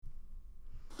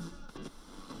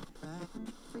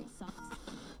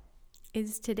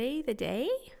Is today the day?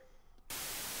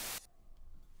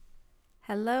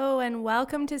 Hello and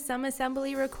welcome to Some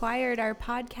Assembly Required, our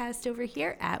podcast over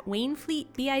here at Wainfleet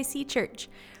BIC Church,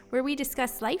 where we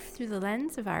discuss life through the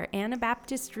lens of our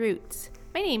Anabaptist roots.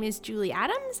 My name is Julie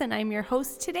Adams and I'm your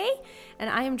host today, and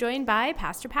I am joined by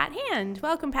Pastor Pat Hand.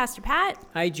 Welcome, Pastor Pat.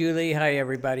 Hi, Julie. Hi,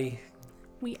 everybody.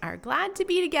 We are glad to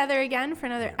be together again for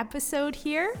another episode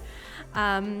here.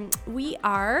 We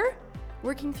are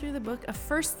working through the book of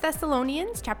 1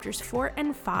 Thessalonians, chapters 4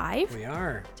 and 5. We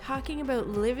are. Talking about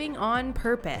living on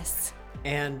purpose.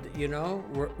 And, you know,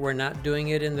 we're not doing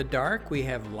it in the dark. We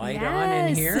have light on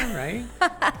in here, right?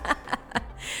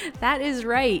 That is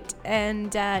right.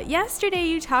 And yesterday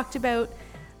you talked about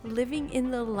living in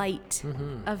the light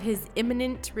of his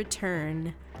imminent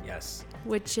return. Yes.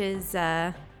 Which is...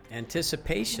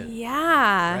 anticipation.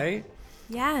 Yeah. Right?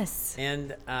 Yes.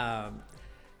 And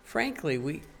frankly,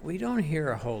 we don't hear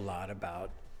a whole lot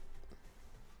about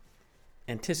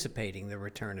anticipating the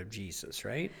return of Jesus,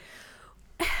 right?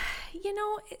 You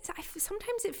know,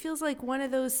 sometimes it feels like one of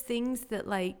those things that,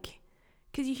 like,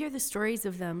 because you hear the stories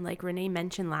of them, like Renee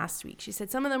mentioned last week. She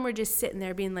said some of them were just sitting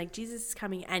there being like, Jesus is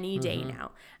coming any day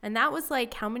now. And that was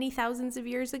like how many thousands of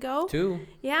years ago?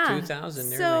 2,000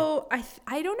 nearly. So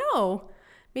I don't know.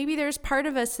 Maybe there's part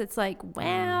of us that's like,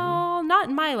 well, not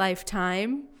in my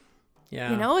lifetime.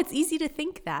 Yeah. You know, it's easy to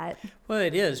think that. Well,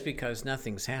 it is because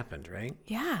nothing's happened, right?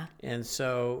 Yeah. And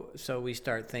so we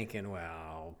start thinking,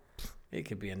 well, it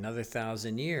could be another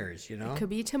 1,000 years, you know? It could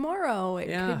be tomorrow. It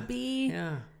could be...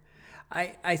 Yeah.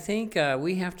 I think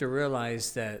we have to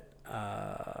realize that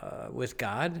with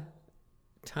God,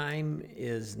 time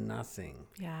is nothing.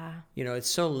 Yeah. You know, it's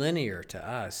so linear to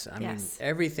us. I mean, Yes.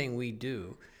 everything we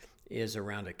do is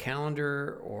around a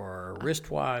calendar or a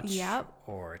wristwatch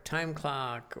or a time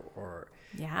clock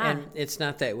and it's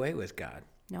not that way with God.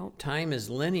 Nope. Time is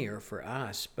linear for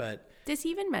us, but does he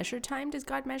even measure time? Does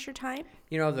God measure time?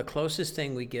 you know, the closest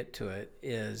thing we get to it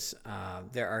is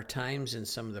there are times in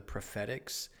some of the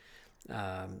prophetics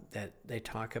that they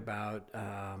talk about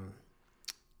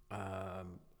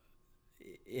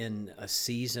in a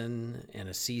season and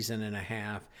a season and a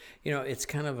half. You know, it's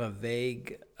kind of a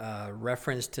vague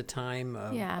reference to time,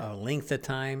 a length of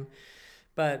time.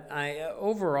 But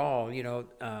overall, you know,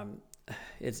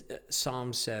 it's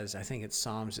Psalms says, I think it's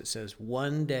Psalms, it says,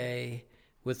 one day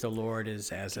with the Lord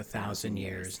is as 1,000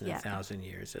 years, and 1,000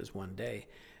 years as one day.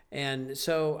 And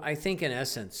so I think in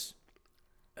essence,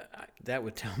 that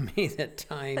would tell me that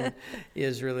time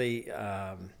is really,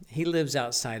 he lives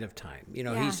outside of time. You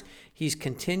know, he's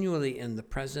continually in the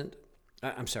present,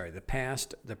 the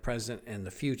past, the present, and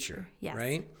the future,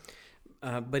 right?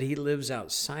 But he lives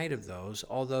outside of those,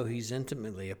 although he's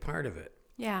intimately a part of it.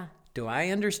 Yeah. Do I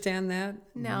understand that?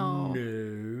 No.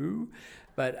 No.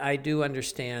 But I do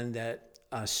understand that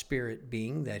a spirit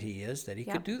being that he is, that he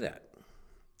could do that,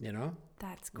 you know?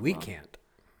 That's cool. We can't.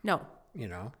 No. You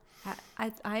know?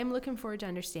 I am looking forward to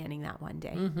understanding that one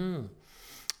day. Mm-hmm.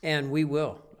 And we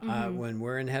will. When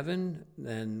we're in heaven,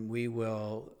 then we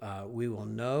will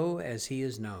know as he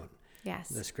is known. Yes.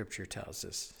 The scripture tells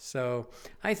us. So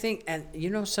I think, and you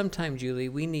know, sometime, Julie,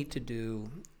 we need to do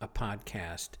a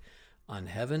podcast on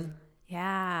heaven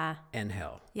and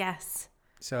hell. Yes.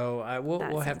 So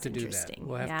we'll have to do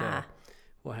that.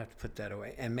 We'll have to put that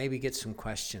away and maybe get some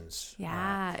questions.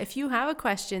 Yeah. If you have a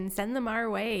question, send them our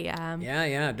way.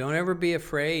 Don't ever be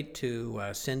afraid to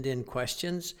send in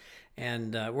questions.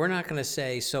 And we're not going to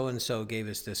say so-and-so gave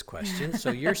us this question.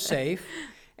 So you're safe.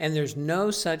 And there's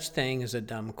no such thing as a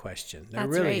dumb question. There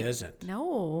really isn't.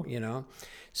 No. You know?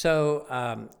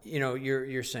 So, you know,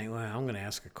 you're saying, well, I'm going to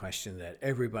ask a question that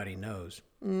everybody knows.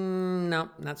 No,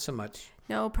 not so much.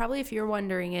 No, probably if you're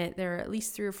wondering it, there are at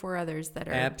least 3 or 4 others that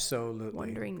are absolutely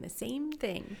wondering the same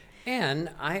thing.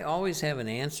 And I always have an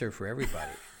answer for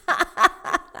everybody.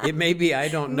 It may be I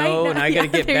don't know and I got to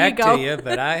get back to you,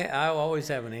 but I always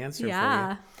have an answer for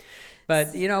you.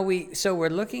 But, you know, we're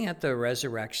looking at the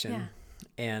resurrection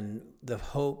and the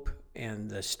hope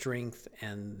and the strength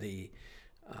and the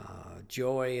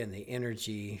joy and the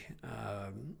energy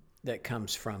that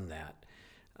comes from that.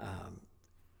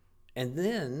 And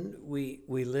then we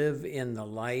live in the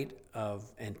light of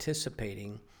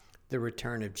anticipating the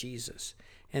return of Jesus.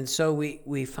 And so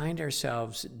we find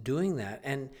ourselves doing that.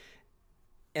 And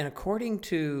according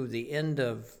to the end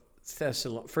of 1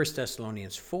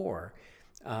 Thessalonians 4,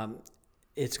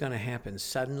 it's going to happen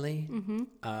suddenly.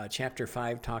 Chapter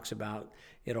 5 talks about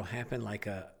it'll happen like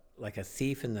a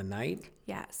thief in the night.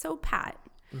 Yeah. So, Pat,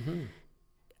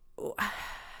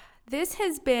 this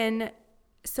has been...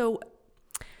 So,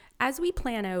 as we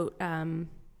plan out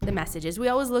the messages. We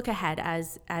always look ahead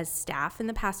as staff, and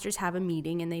the pastors have a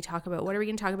meeting and they talk about what are we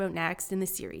going to talk about next in the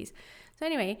series. So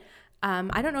anyway,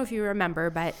 I don't know if you remember,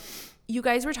 but you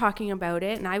guys were talking about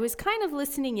it and I was kind of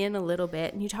listening in a little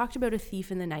bit, and you talked about a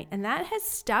thief in the night, and that has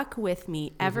stuck with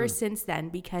me ever since then,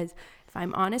 because if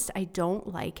I'm honest, I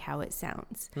don't like how it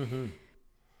sounds.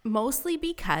 Mostly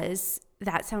because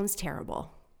that sounds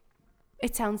terrible.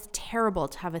 It sounds terrible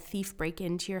to have a thief break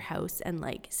into your house and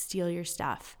like steal your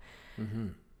stuff.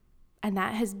 And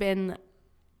that has been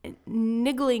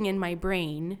niggling in my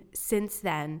brain since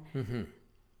then.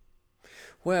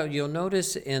 Well, you'll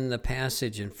notice in the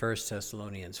passage in 1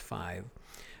 Thessalonians 5,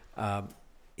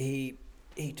 he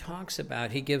talks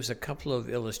about, he gives a couple of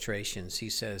illustrations.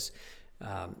 He says,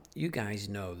 you guys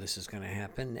know this is going to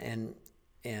happen,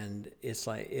 and it's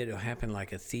like it'll happen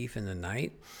like a thief in the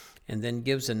night, and then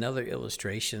gives another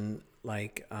illustration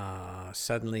like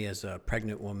suddenly as a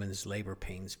pregnant woman's labor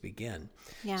pains begin.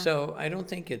 Yeah. So I don't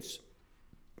think it's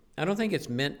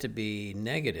meant to be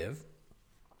negative.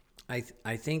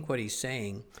 I think what he's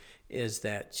saying is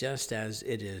that just as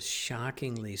it is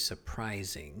shockingly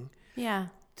surprising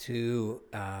to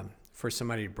for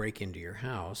somebody to break into your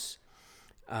house,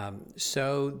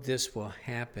 so this will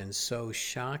happen so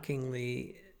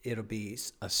shockingly, it'll be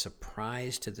a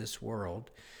surprise to this world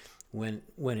when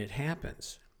it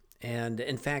happens. And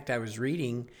in fact, I was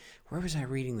reading, where was I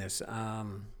reading this?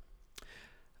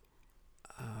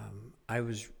 I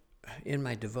was in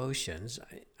my devotions,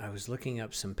 I was looking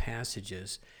up some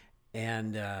passages,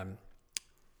 and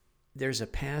there's a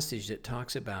passage that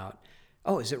talks about,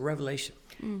 is it Revelation?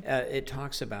 It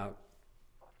talks about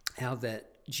how that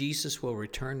Jesus will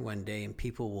return one day and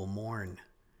people will mourn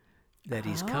that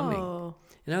he's coming.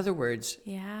 In other words,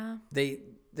 they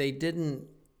didn't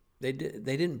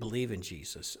believe in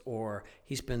Jesus, or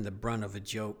he's been the brunt of a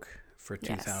joke for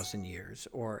 2,000 years,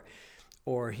 or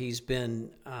he's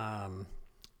been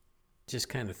just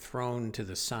kind of thrown to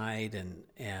the side,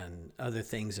 and other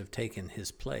things have taken his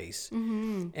place.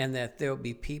 And that there'll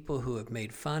be people who have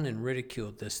made fun and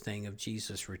ridiculed this thing of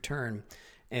Jesus' return,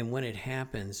 and when it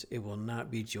happens, it will not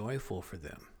be joyful for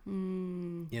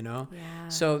them. You know? Yeah.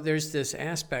 So there's this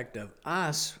aspect of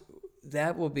us,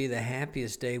 that will be the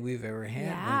happiest day we've ever had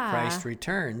when Christ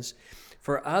returns.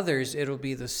 For others, it'll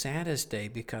be the saddest day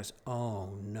because,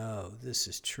 oh no, this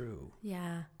is true.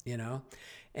 Yeah. You know?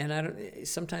 And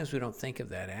sometimes we don't think of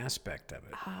that aspect of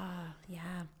it.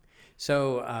 Yeah.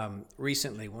 So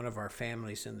recently, one of our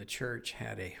families in the church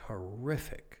had a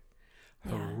horrific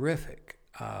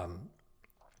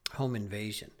home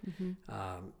invasion.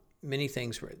 Many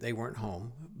things they weren't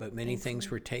home, but many things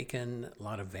were taken. A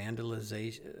lot of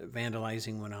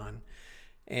vandalizing went on,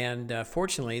 and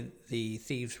fortunately, the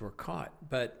thieves were caught.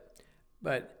 But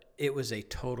it was a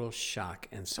total shock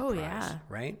and surprise,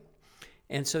 right?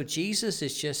 And so Jesus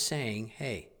is just saying,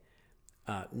 "Hey,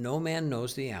 no man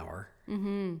knows the hour."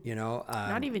 You know,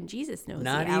 not even Jesus knows the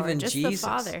hour. Not even just Jesus. The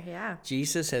Father. Yeah.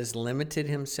 Jesus has limited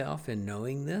himself in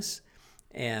knowing this.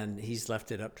 And he's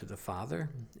left it up to the Father.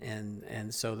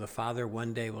 And so the Father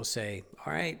one day will say,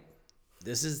 all right,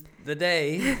 this is the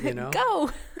day, you know.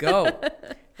 Go.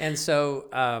 And so,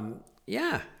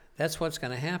 that's what's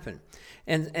going to happen.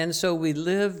 And so we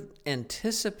live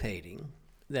anticipating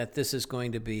that this is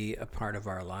going to be a part of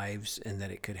our lives and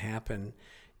that it could happen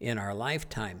in our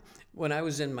lifetime. When I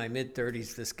was in my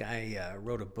mid-30s, this guy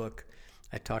wrote a book.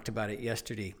 I talked about it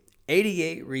yesterday.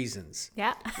 88 reasons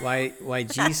why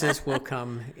Jesus will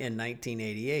come in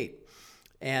 1988.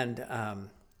 And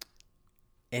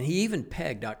he even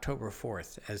pegged October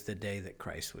 4th as the day that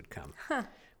Christ would come.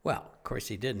 Well, of course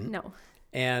he didn't. No.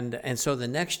 And so the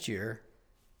next year,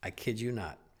 I kid you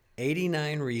not,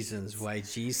 89 reasons why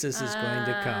Jesus is going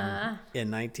to come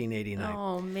in 1989.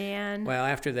 Oh, man. Well,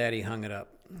 after that, he hung it up.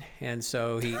 And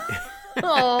so he...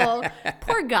 Oh,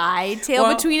 poor guy.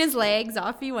 Tail between his legs.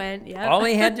 Off he went. Yep. All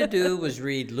he had to do was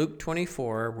read Luke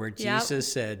 24, where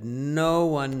Jesus said, no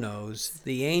one knows.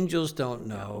 The angels don't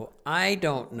know. I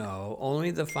don't know.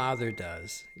 Only the Father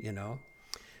does, you know.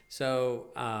 So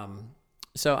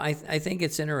I think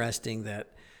it's interesting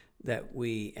that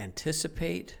we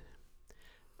anticipate.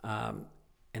 And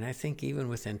I think even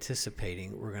with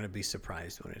anticipating, we're going to be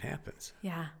surprised when it happens.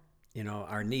 Yeah. You know,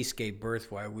 our niece gave birth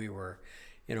while we were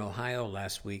in Ohio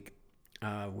last week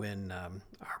when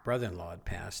our brother-in-law had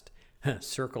passed.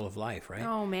 Circle of life, right?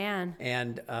 Oh, man.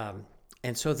 And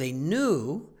so they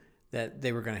knew that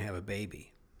they were going to have a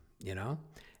baby, you know?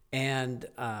 And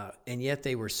yet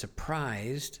they were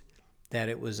surprised that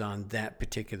it was on that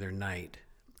particular night.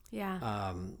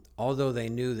 Yeah. Although they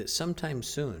knew that sometime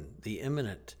soon, the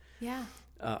imminent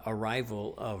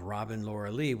arrival of Rob and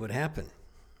Laura Lee would happen.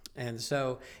 And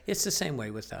so it's the same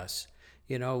way with us.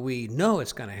 We know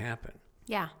it's going to happen.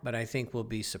 Yeah. But I think we'll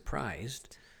be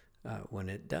surprised when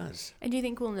it does. And do you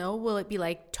think we'll know? Will it be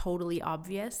like totally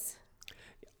obvious?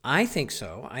 I think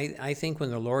so. I think when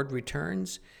the Lord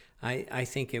returns, I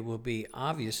think it will be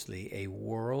obviously a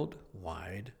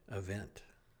worldwide event.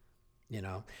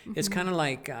 It's kind of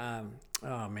like,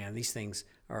 oh man, these things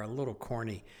are a little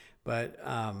corny, but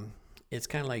it's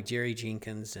kind of like Jerry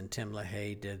Jenkins and Tim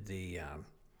LaHaye did the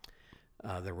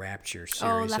Rapture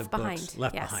series Left of Behind. books.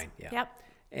 Left Yes. Behind, yeah. Yep.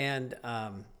 And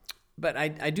but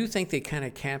I do think they kind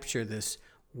of capture this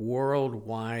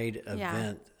worldwide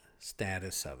event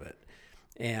status of it,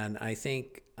 and I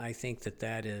think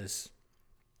that is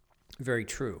very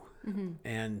true.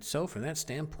 And so from that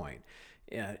standpoint,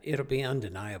 it'll be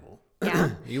undeniable.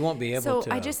 Yeah. You won't be able So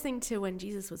to. I just think too, when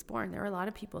Jesus was born, there were a lot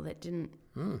of people that didn't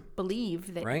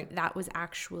believe that that was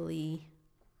actually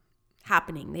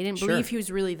happening. They didn't believe he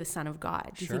was really the Son of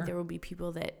God. Do you think there will be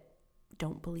people that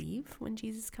don't believe when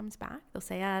Jesus comes back? They'll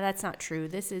say, that's not true.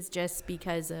 This is just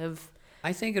because of...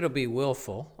 I think it'll be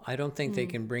willful. I don't think they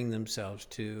can bring themselves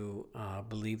to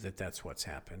believe that that's what's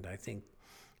happened. I think,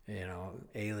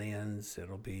 aliens,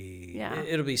 it'll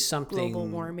be something... Global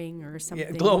warming or something.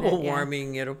 Yeah, global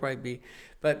warming, it'll probably be...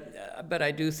 But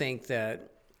I do think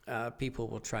that people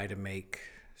will try to make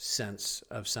sense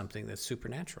of something that's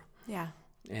supernatural. Yeah.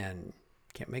 And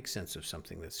can't make sense of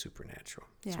something that's supernatural.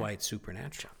 That's Yeah. why it's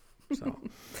supernatural. So,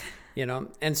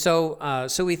 and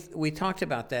so we talked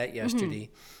about that yesterday.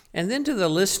 And then to the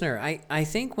listener, I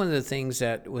think one of the things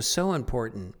that was so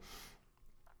important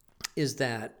is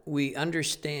that we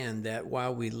understand that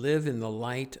while we live in the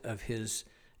light of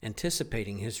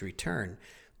anticipating his return,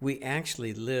 we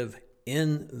actually live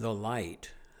in the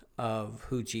light of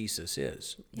who Jesus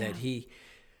is, that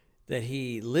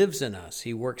he lives in us,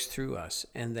 he works through us,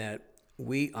 and that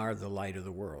we are the light of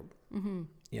the world,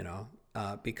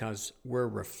 because we're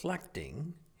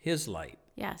reflecting his light.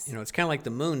 Yes. It's kind of like the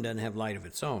moon doesn't have light of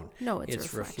its own. No,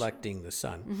 it's reflecting the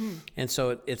sun. And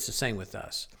so it's the same with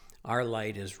us. Our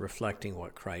light is reflecting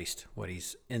what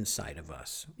he's inside of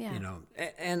us. Yeah.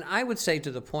 And I would say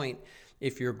to the point,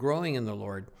 if you're growing in the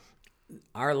Lord,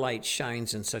 our light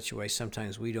shines in such a way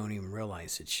sometimes we don't even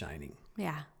realize it's shining.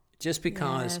 Yeah. Just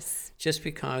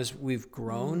because we've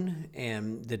grown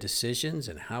and the decisions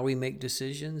and how we make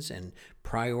decisions and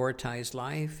prioritize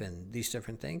life and these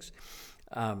different things.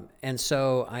 And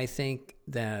so I think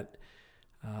that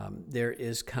there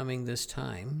is coming this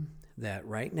time that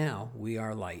right now we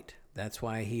are light. That's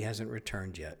why he hasn't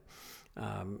returned yet.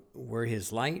 We're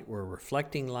his light. We're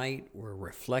reflecting light. We're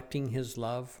reflecting his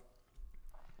love.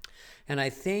 And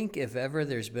I think if ever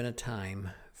there's been a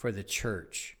time for the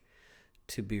church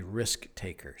to be risk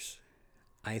takers,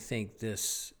 I think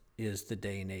this is the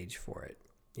day and age for it.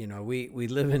 We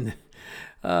live in,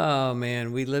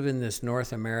 we live in this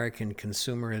North American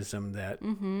consumerism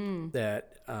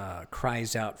that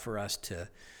cries out for us to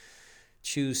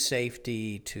choose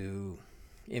safety, to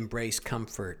embrace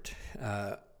comfort,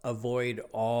 avoid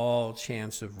all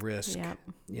chance of risk. Yep.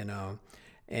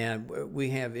 And we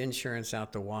have insurance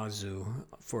out the wazoo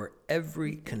for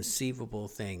every conceivable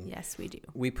thing. Yes, we do.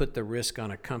 We put the risk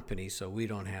on a company so we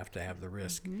don't have to have the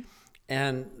risk.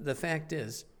 And the fact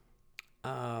is,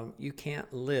 you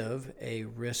can't live a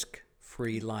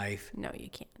risk-free life. No, you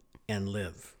can't. And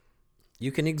live.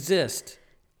 You can exist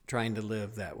trying to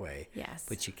live that way. Yes.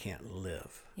 But you can't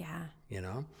live. Yeah.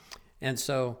 And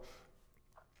so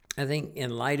I think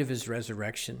in light of his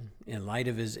resurrection, in light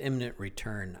of his imminent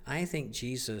return, I think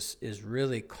Jesus is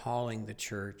really calling the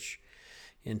church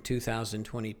in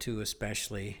 2022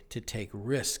 especially to take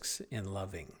risks in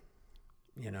loving.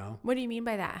 What do you mean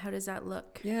by that? How does that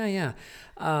look? Yeah.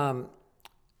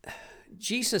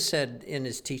 Jesus said in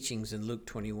his teachings in Luke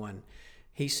 21,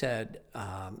 he said,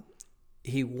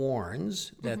 he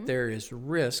warns that there is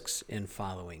risks in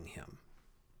following him.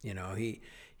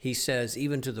 He says,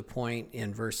 even to the point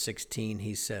in verse 16,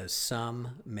 he says,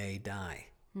 some may die.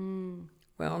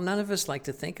 Well, none of us like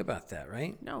to think about that,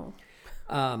 right? No.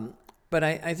 But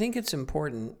I think it's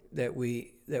important that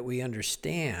we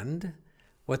understand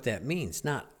what that means.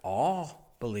 Not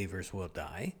all believers will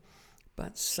die,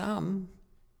 but some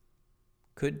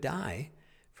could die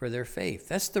for their faith.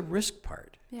 That's the risk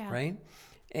part, right?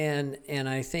 And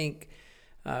I think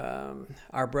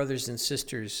our brothers and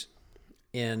sisters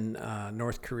in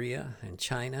North Korea and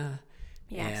China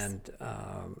and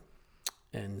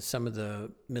some of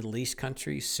the Middle East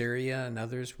countries, Syria and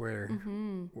others, where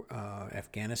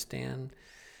Afghanistan,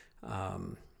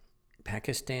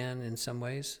 Pakistan in some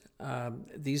ways,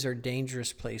 these are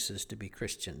dangerous places to be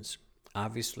Christians.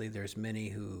 Obviously, there's many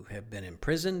who have been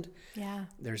imprisoned. Yeah.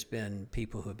 There's been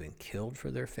people who have been killed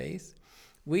for their faith.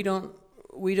 We don't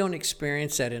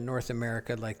experience that in North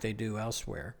America like they do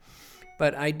elsewhere.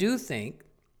 But I do think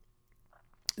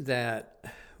that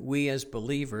we as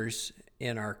believers,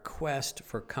 in our quest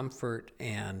for comfort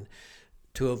and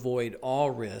to avoid all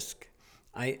risk,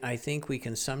 I think we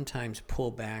can sometimes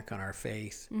pull back on our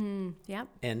faith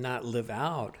and not live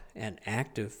out an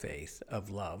active faith of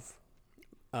love,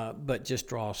 but just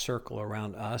draw a circle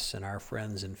around us and our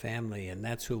friends and family, and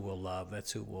that's who we'll love,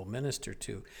 that's who we'll minister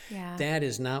to. Yeah. That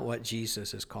is not what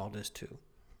Jesus has called us to.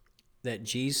 That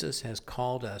Jesus has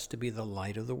called us to be the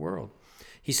light of the world.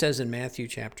 He says in Matthew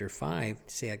chapter 5,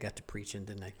 see, I got to preaching,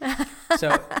 didn't I?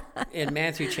 So in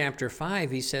Matthew chapter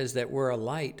 5, he says that we're a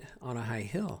light on a high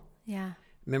hill. Yeah.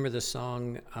 Remember the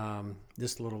song,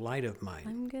 This Little Light of Mine?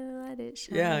 I'm going to let it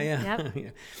shine. Yeah. Yep.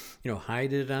 You know,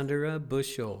 hide it under a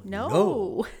bushel.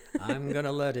 No. I'm going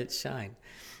to let it shine.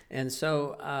 And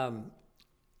so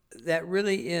that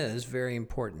really is very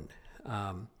important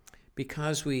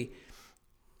because we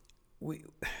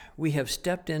have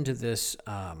stepped into this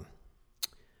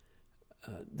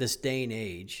this day and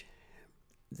age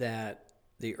that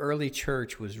the early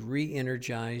church was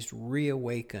re-energized,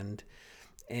 reawakened,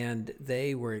 and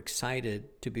they were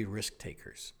excited to be risk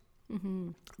takers.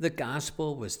 Mm-hmm. The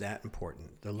gospel was that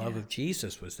important. The love of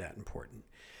Jesus was that important.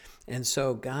 And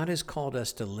so God has called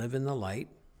us to live in the light,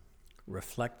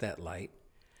 reflect that light,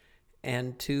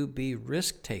 and to be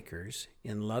risk takers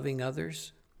in loving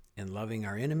others, in loving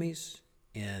our enemies,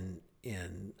 in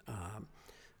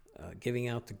giving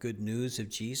out the good news of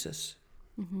Jesus,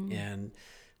 and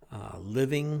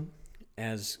living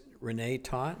as Renee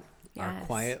taught, our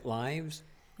quiet lives.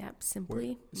 Yep,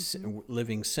 simply.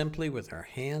 Living simply with our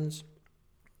hands.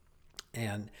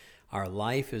 And our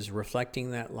life is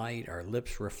reflecting that light. Our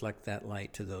lips reflect that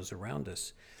light to those around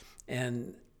us.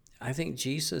 And I think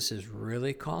Jesus is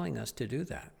really calling us to do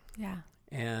that. Yeah.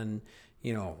 And,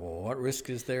 you know, well, what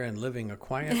risk is there in living a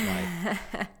quiet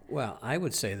life? Well, I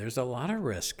would say there's a lot of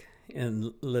risk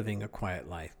in living a quiet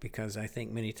life because I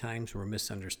think many times we're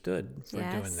misunderstood for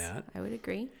doing that. I would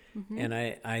agree. Mm-hmm. And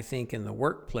I think in the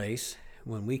workplace,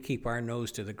 when we keep our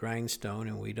nose to the grindstone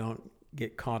and we don't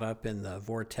get caught up in the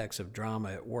vortex of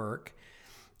drama at work,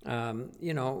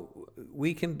 you know,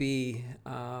 we can be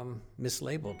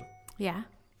mislabeled. Yeah.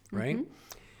 Right? Mm-hmm.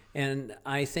 And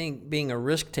I think being a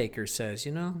risk taker says,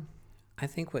 you know, I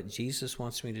think what Jesus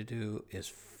wants me to do is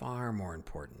far more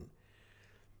important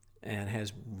and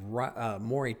has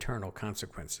more eternal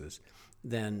consequences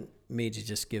than me to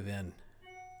just give in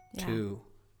to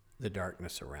the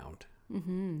darkness around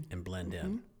and blend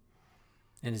in.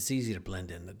 And it's easy to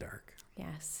blend in the dark.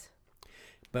 Yes.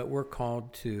 But we're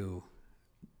called to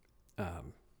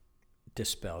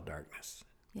dispel darkness.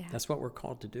 Yeah. That's what we're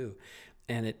called to do.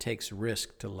 And it takes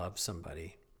risk to love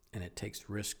somebody. And it takes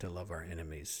risk to love our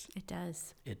enemies. It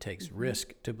does. It takes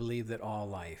risk to believe that all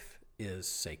life is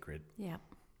sacred. Yeah.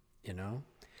 You know?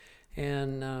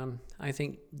 And I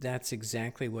think that's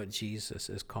exactly what Jesus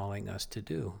is calling us to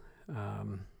do.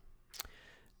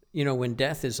 You know, when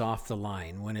death is off the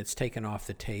line, when it's taken off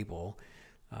the table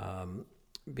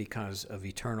because of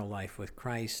eternal life with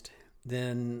Christ,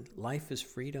 then life is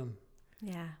freedom.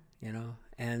 Yeah. You know?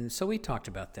 And so we talked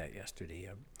about that yesterday.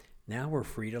 Now we're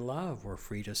free to love. We're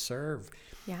free to serve.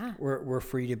 Yeah. We're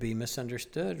free to be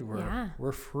misunderstood.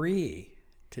 We're free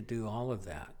to do all of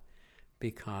that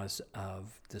because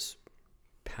of this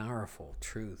powerful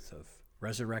truth of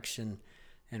resurrection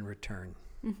and return.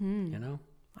 You know?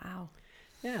 Wow.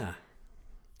 Yeah.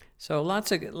 So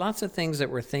lots of things that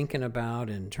we're thinking about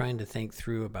and trying to think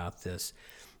through about this.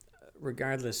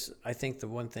 Regardless, I think the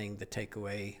one thing, the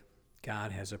takeaway,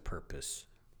 God has a purpose.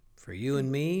 For you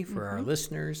and me, for our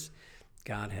listeners,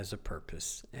 God has a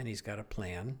purpose, and he's got a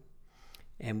plan.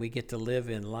 And we get to live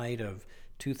in light of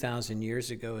 2,000 years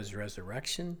ago his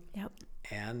resurrection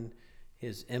and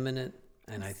his imminent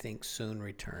and I think soon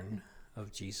return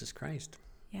of Jesus Christ.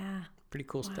 Yeah. Pretty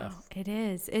cool stuff. It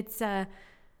is. It's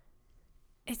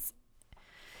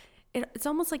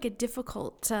almost like a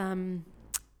difficult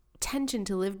tension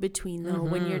to live between, though,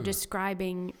 when you're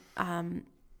describing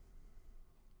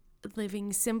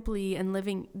living simply and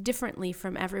living differently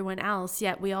from everyone else,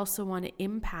 yet we also want to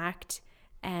impact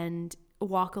and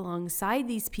walk alongside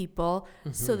these people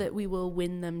so that we will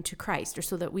win them to Christ, or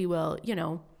so that we will, you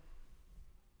know,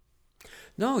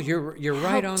 no, you're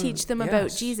right on. Teach them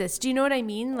about Jesus. Do you know what I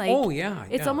mean? Like,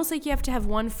 it's almost like you have to have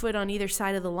one foot on either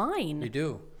side of the line. You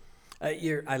do.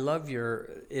 I love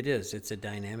it's a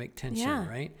dynamic tension,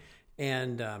 right?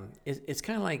 And it's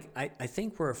kind of like, I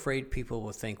think we're afraid people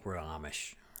will think we're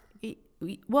Amish.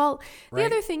 Well, the Right?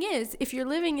 other thing is, if you're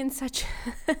living in such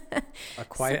A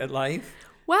quiet life.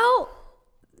 well,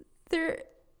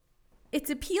 it's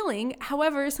appealing.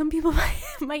 However, some people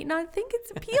might not think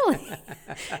it's appealing.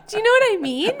 Do you know what I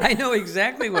mean? I know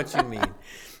exactly what you mean.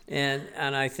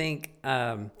 And I think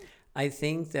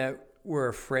that we're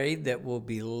afraid that we'll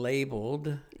be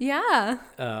labeled Yeah.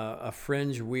 a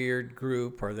fringe weird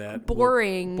group, or that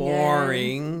Boring. who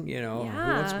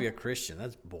wants to be a Christian?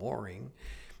 That's boring.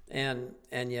 And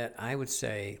yet I would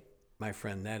say, my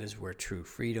friend, that is where true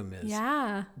freedom is.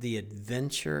 Yeah. The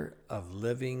adventure of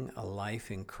living a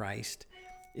life in Christ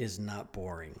is not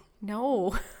boring.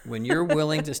 No. When you're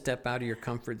willing to step out of your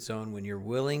comfort zone, when you're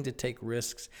willing to take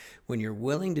risks, when you're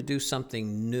willing to do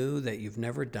something new that you've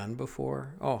never done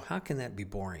before, how can that be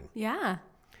boring? Yeah.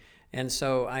 And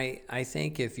so I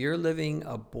think if you're living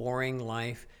a boring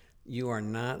life, you are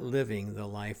not living the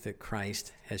life that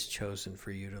Christ has chosen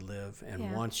for you to live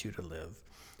and wants you to live.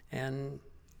 And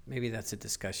maybe that's a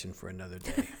discussion for another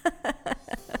day.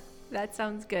 That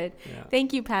sounds good. Yeah.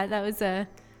 Thank you, Pat. That was a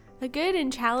good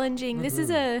and challenging. This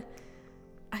is a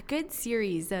good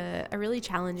series, a really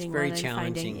challenging one. Very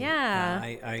challenging. Yeah.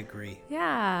 I agree.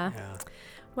 Yeah.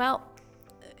 Well,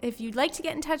 if you'd like to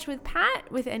get in touch with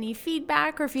Pat with any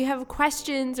feedback, or if you have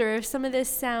questions, or if some of this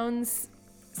sounds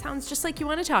just like you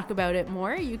want to talk about it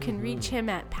more, you can reach him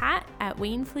at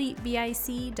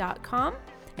pat@waynefleetbic.com.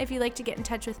 If you'd like to get in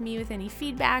touch with me with any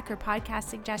feedback or podcast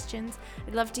suggestions,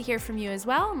 I'd love to hear from you as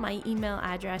well. My email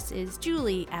address is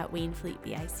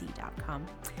julie@waynefleetbic.com.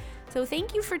 So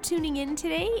thank you for tuning in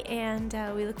today, and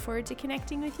we look forward to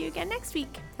connecting with you again next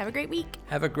week. Have a great week.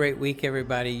 Have a great week,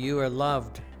 everybody. You are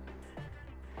loved.